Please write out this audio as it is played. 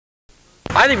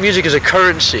I think music is a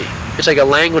currency. It's like a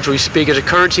language we speak. It's a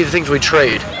currency, the things we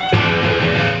trade.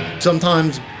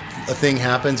 Sometimes a thing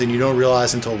happens and you don't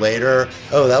realize until later,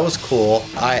 oh, that was cool.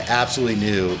 I absolutely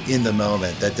knew in the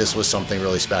moment that this was something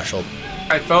really special.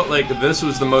 I felt like this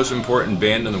was the most important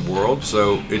band in the world,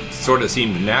 so it sort of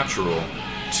seemed natural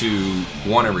to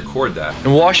want to record that.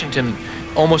 In Washington,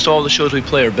 almost all the shows we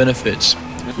play are benefits.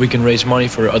 We can raise money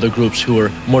for other groups who are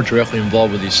more directly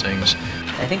involved with these things.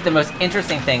 I think the most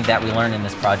interesting thing that we learned in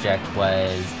this project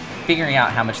was figuring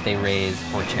out how much they raise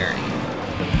for charity.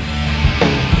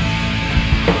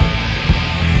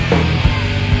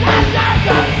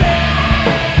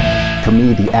 For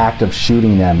me, the act of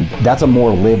shooting them, that's a more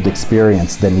lived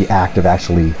experience than the act of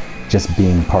actually just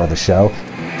being part of the show.